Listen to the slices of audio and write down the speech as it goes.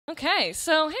Okay,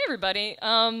 so hey everybody.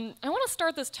 I want to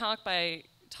start this talk by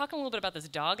talking a little bit about this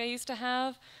dog I used to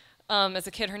have as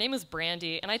a kid. Her name was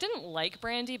Brandy, and I didn't like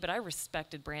Brandy, but I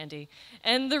respected Brandy.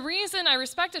 And the reason I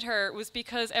respected her was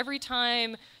because every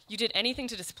time you did anything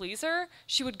to displease her,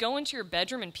 she would go into your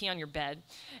bedroom and pee on your bed.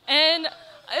 And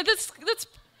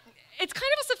it's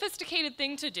kind of a sophisticated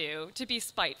thing to do, to be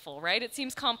spiteful, right? It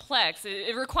seems complex.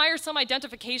 It requires some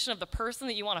identification of the person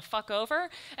that you want to fuck over,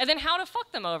 and then how to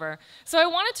fuck them over. So I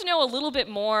wanted to know a little bit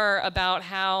more about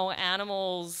how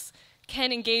animals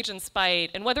can engage in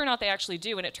spite and whether or not they actually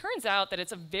do. And it turns out that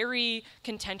it's a very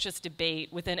contentious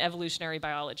debate within evolutionary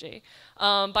biology.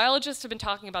 Biologists have been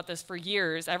talking about this for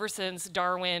years, ever since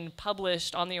Darwin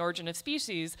published On the Origin of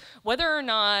Species, whether or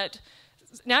not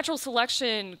natural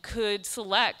selection could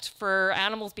select for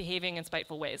animals behaving in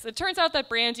spiteful ways. It turns out that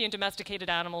Brandy and domesticated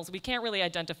animals, we can't really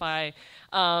identify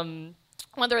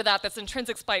whether that's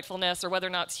intrinsic spitefulness or whether or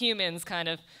not it's humans kind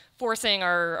of forcing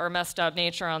our messed up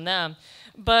nature on them.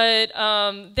 But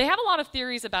they have a lot of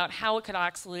theories about how it could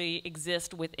actually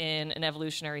exist within an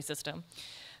evolutionary system.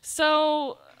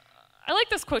 So I like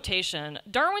this quotation.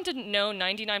 Darwin didn't know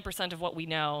 99% of what we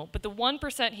know, but the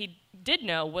 1% he did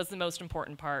know was the most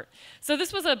important part. So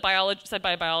this was said by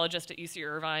a biologist at UC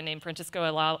Irvine named Francisco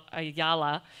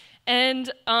Ayala,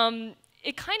 and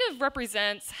it kind of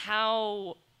represents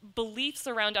how beliefs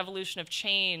around evolution have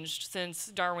changed since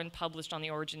Darwin published On the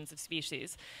Origins of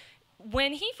Species.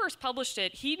 When he first published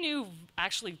it, he knew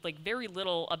actually very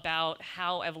little about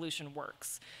how evolution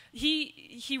works.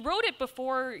 He wrote it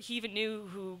before he even knew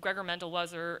who Gregor Mendel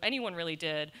was, or anyone really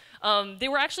did. They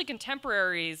were actually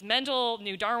contemporaries. Mendel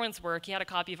knew Darwin's work. He had a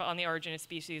copy of On the Origin of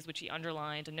Species, which he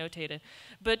underlined and notated.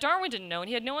 But Darwin didn't know, and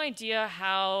he had no idea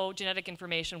how genetic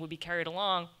information would be carried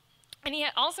along. And he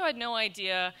also had no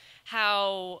idea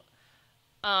how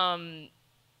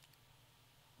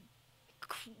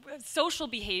social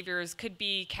behaviors could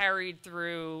be carried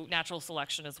through natural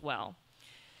selection as well.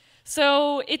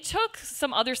 So it took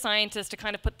some other scientists to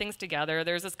kind of put things together.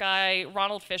 There's this guy,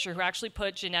 Ronald Fisher, who actually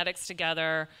put genetics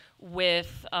together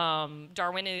with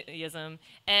Darwinism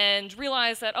and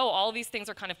realized that, oh, all of these things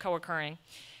are kind of co-occurring.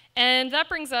 And that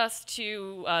brings us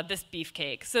to this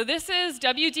beefcake. So this is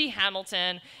W.D.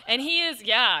 Hamilton, and he is,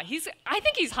 I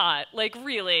think he's hot,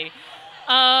 really.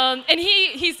 And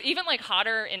he's even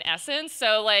hotter in essence.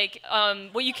 So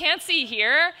what you can't see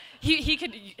here, he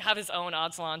could have his own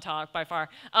Odd Salon talk by far.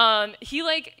 He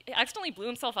accidentally blew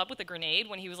himself up with a grenade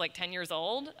when he was 10 years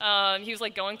old. He was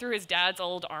going through his dad's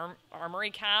old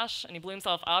armory cache, and he blew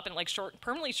himself up and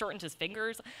permanently shortened his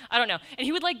fingers. I don't know. And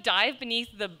he would dive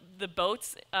beneath the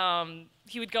boats.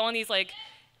 He would go on these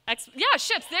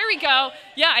ships, there we go.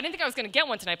 Yeah, I didn't think I was going to get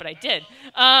one tonight, but I did.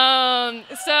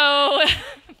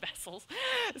 Vessels.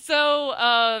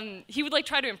 So he would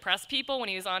try to impress people when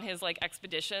he was on his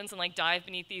expeditions and dive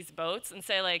beneath these boats and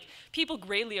say people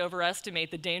greatly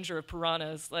overestimate the danger of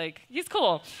piranhas. He's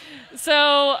cool.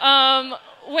 So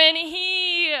when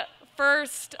he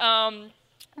first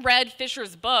read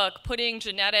Fisher's book, Putting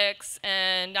Genetics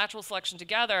and Natural Selection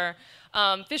Together,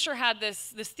 Fisher had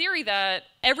this theory that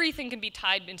everything can be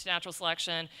tied into natural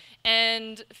selection,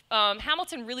 and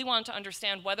Hamilton really wanted to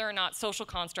understand whether or not social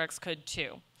constructs could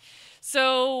too.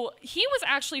 So he was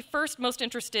actually first most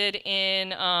interested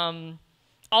in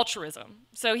altruism.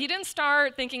 So he didn't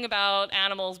start thinking about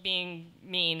animals being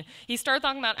mean. He started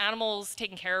talking about animals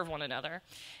taking care of one another.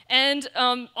 And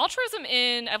altruism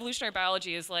in evolutionary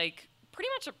biology is pretty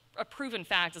much a proven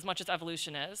fact as much as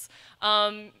evolution is.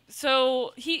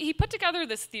 So he put together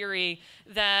this theory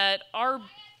that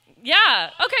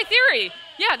theory.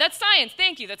 Yeah, that's science.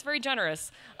 Thank you. That's very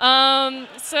generous.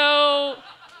 So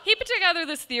he put together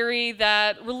this theory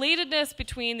that relatedness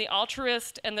between the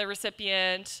altruist and the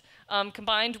recipient,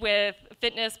 combined with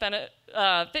fitness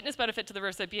benefit to the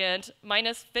recipient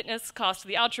minus fitness cost to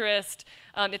the altruist,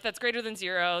 if that's greater than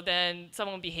 0, then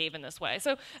someone will behave in this way.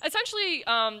 So essentially,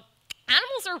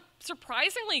 animals are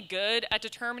surprisingly good at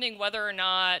determining whether or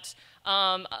not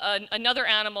another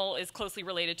animal is closely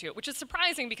related to it, which is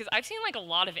surprising because I've seen a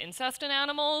lot of incest in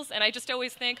animals, and I just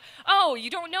always think, oh, you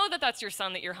don't know that that's your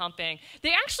son that you're humping.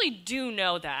 They actually do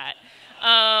know that.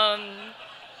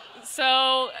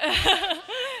 So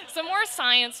some more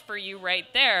science for you right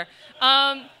there.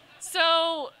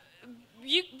 So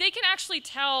they can actually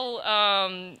tell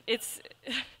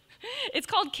it's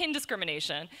called kin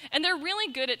discrimination. And they're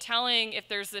really good at telling if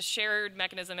there's this shared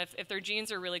mechanism, if their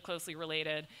genes are really closely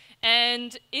related.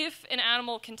 And if an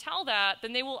animal can tell that,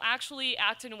 then they will actually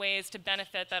act in ways to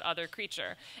benefit that other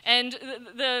creature. And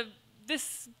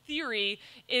this theory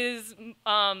is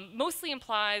mostly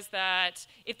implies that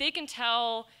if they can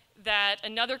tell that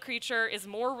another creature is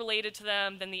more related to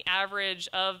them than the average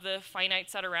of the finite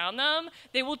set around them,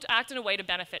 they will act in a way to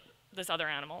benefit this other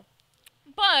animal.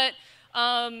 But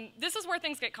this is where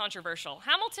things get controversial.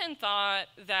 Hamilton thought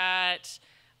that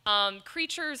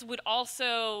creatures would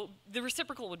also, the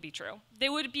reciprocal would be true. They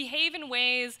would behave in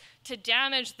ways to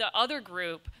damage the other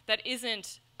group that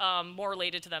isn't more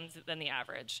related to them than the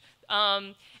average.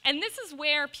 And this is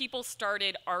where people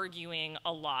started arguing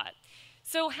a lot.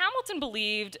 So Hamilton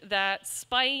believed that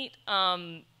spite,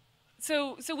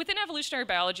 so within evolutionary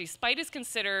biology, spite is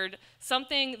considered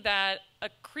something that a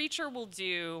creature will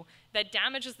do that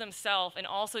damages themselves and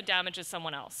also damages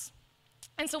someone else.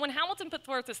 And so when Hamilton put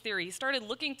forth this theory, he started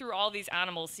looking through all these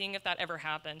animals, seeing if that ever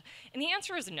happened. And the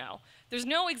answer is no. There's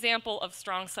no example of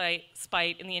strong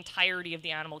spite in the entirety of the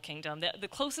animal kingdom. The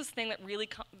closest thing that really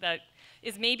that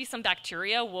is maybe some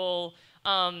bacteria will,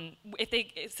 if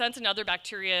they sense another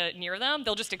bacteria near them,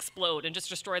 they'll just explode and just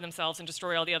destroy themselves and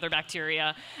destroy all the other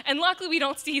bacteria. And luckily we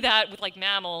don't see that with like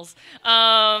mammals,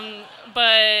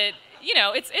 but you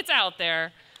know, it's out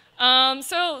there.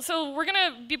 So we're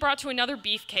gonna be brought to another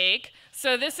beefcake.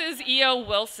 So this is E.O.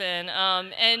 Wilson,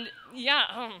 and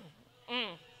yeah,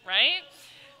 right?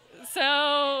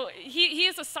 So he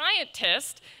is a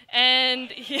scientist,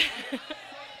 and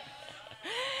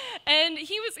and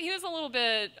he was a little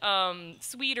bit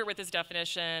sweeter with his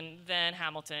definition than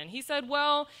Hamilton. He said,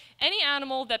 well, any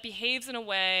animal that behaves in a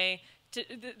way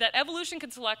that evolution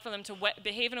can select for them to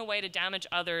behave in a way to damage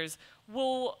others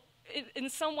will in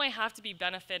some way have to be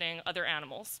benefiting other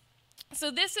animals. So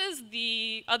this is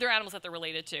the other animals that they're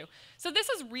related to. So this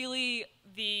is really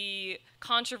the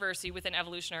controversy within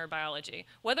evolutionary biology.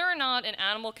 Whether or not an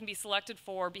animal can be selected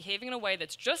for behaving in a way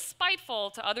that's just spiteful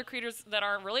to other creatures that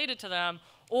aren't related to them,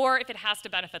 or if it has to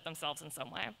benefit themselves in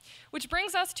some way. Which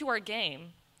brings us to our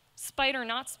game, spite or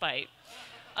not spite.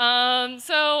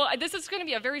 So this is going to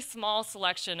be a very small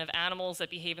selection of animals that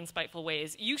behave in spiteful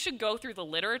ways. You should go through the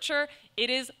literature. It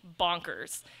is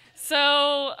bonkers.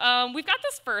 So we've got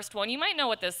this first one. You might know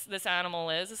what this animal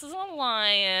is. This is a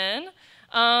lion.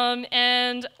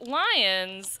 And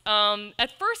lions,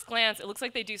 at first glance, it looks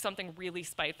like they do something really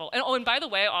spiteful. And, oh, and by the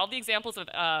way, all the examples of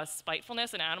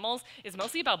spitefulness in animals is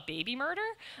mostly about baby murder.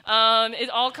 It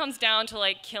all comes down to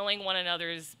like killing one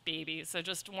another's babies. So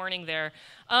just warning there.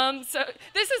 So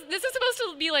this is supposed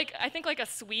to be like, I think like a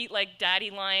sweet like daddy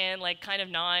lion, like kind of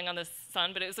gnawing on the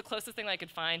son, but it was the closest thing I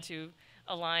could find to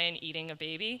a lion eating a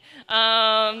baby.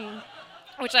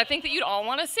 Which I think that you'd all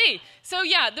want to see. So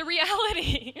yeah, the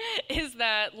reality is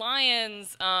that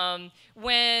lions,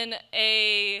 when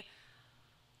a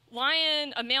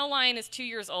male lion is 2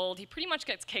 years old, he pretty much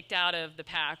gets kicked out of the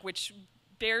pack, which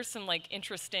bears some like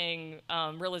interesting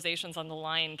realizations on the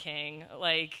Lion King.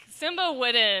 Like Simba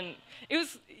wouldn't,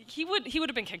 he would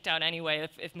have been kicked out anyway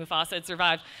if Mufasa had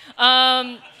survived.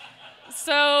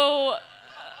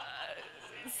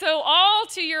 So all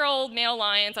 2-year-old male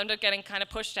lions end up getting kind of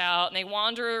pushed out, and they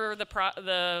wander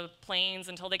the plains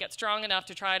until they get strong enough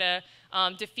to try to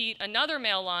defeat another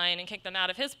male lion and kick them out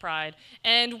of his pride.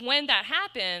 And when that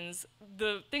happens,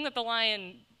 the thing that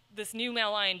this new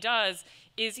male lion does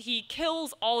is he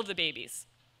kills all of the babies.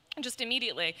 Just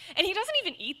immediately. And he doesn't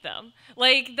even eat them.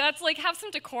 Like, that's like, have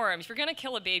some decorum. If you're gonna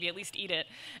kill a baby, at least eat it.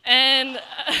 And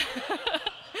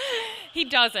he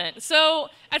doesn't. So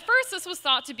at first this was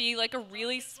thought to be like a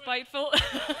really spiteful,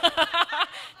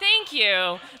 thank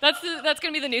you. That's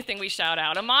gonna be the new thing we shout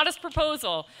out, a modest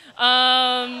proposal.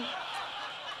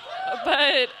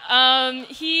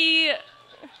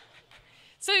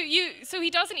 So he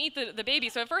doesn't eat the baby.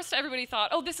 So at first everybody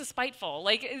thought, oh, this is spiteful.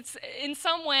 Like it's in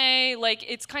some way, like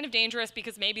it's kind of dangerous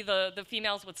because maybe the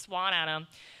females would swat at him.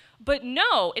 But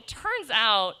no, it turns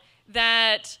out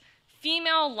that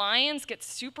female lions get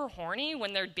super horny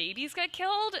when their babies get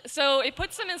killed. So it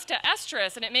puts them into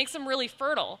estrus and it makes them really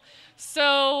fertile.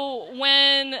 So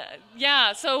when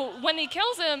he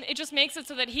kills him, it just makes it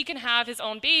so that he can have his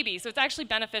own baby. So it's actually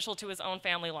beneficial to his own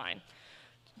family line.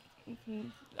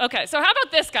 Okay, so how about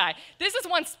this guy? This is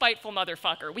one spiteful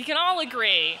motherfucker. We can all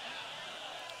agree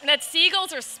that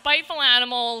seagulls are spiteful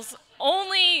animals,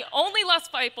 only less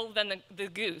spiteful than the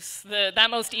goose, that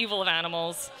most evil of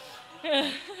animals.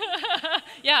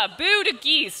 Yeah, boo to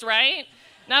geese, right?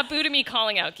 Not boo to me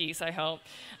calling out geese, I hope.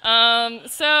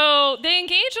 So they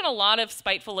engage in a lot of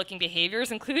spiteful-looking behaviors,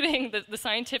 including the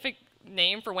scientific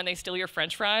name for when they steal your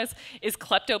French fries is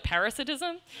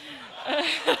kleptoparasitism.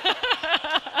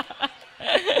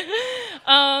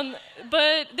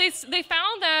 But they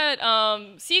found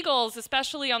that seagulls,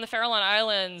 especially on the Farallon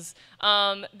Islands,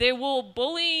 they will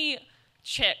bully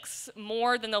chicks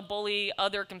more than they'll bully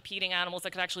other competing animals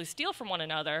that could actually steal from one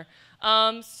another.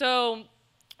 So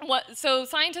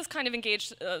scientists kind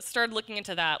of started looking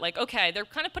into that. Like, okay, they're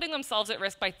kind of putting themselves at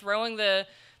risk by throwing the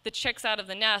chicks out of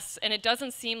the nests, and it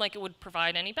doesn't seem like it would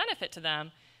provide any benefit to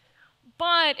them.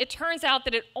 But it turns out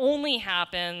that it only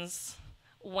happens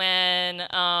when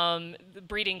the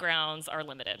breeding grounds are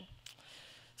limited.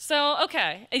 So,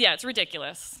 okay, yeah, it's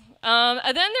ridiculous. And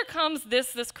then there comes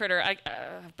this critter.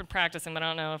 I've been practicing, but I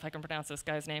don't know if I can pronounce this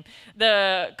guy's name.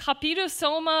 The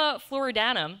Capitosoma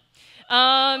floridanum.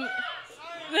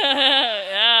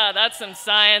 Yeah, that's some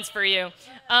science for you.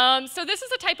 So this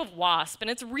is a type of wasp, and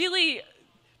it's really,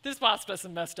 this wasp does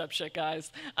some messed up shit,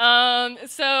 guys.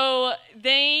 So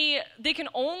they can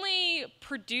only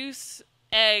produce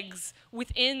eggs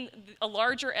within a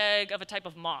larger egg of a type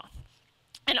of moth.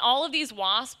 And all of these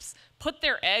wasps put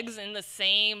their eggs in the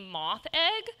same moth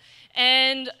egg,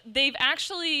 and they've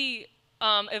actually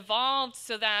evolved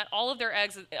so that all of their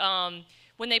eggs,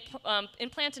 when they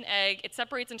implant an egg, it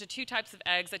separates into two types of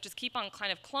eggs that just keep on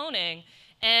kind of cloning,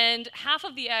 and half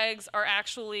of the eggs are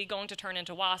actually going to turn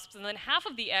into wasps, and then half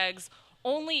of the eggs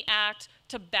only act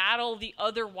to battle the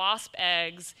other wasp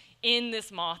eggs in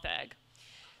this moth egg.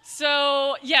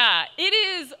 So yeah, it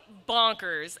is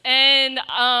bonkers. And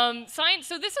science,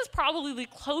 so this is probably the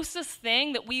closest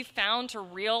thing that we've found to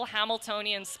real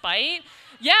Hamiltonian spite.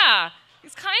 Yeah,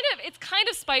 it's kind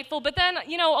of spiteful, but then,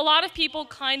 you know, a lot of people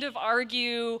kind of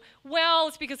argue, well,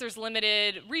 it's because there's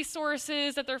limited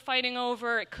resources that they're fighting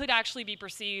over. It could actually be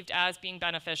perceived as being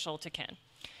beneficial to kin.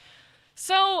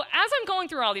 So as I'm going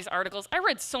through all these articles, I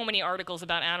read so many articles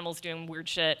about animals doing weird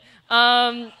shit.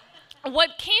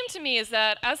 What came to me is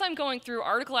that as I'm going through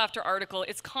article after article,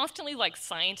 it's constantly like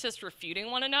scientists refuting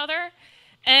one another.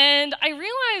 And I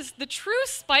realized the true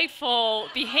spiteful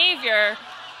behavior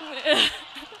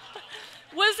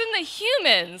was in the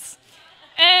humans.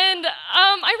 And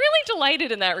I really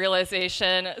delighted in that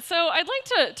realization. So I'd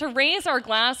like to raise our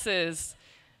glasses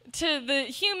to the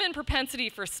human propensity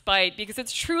for spite, because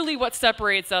it's truly what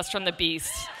separates us from the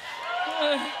beast.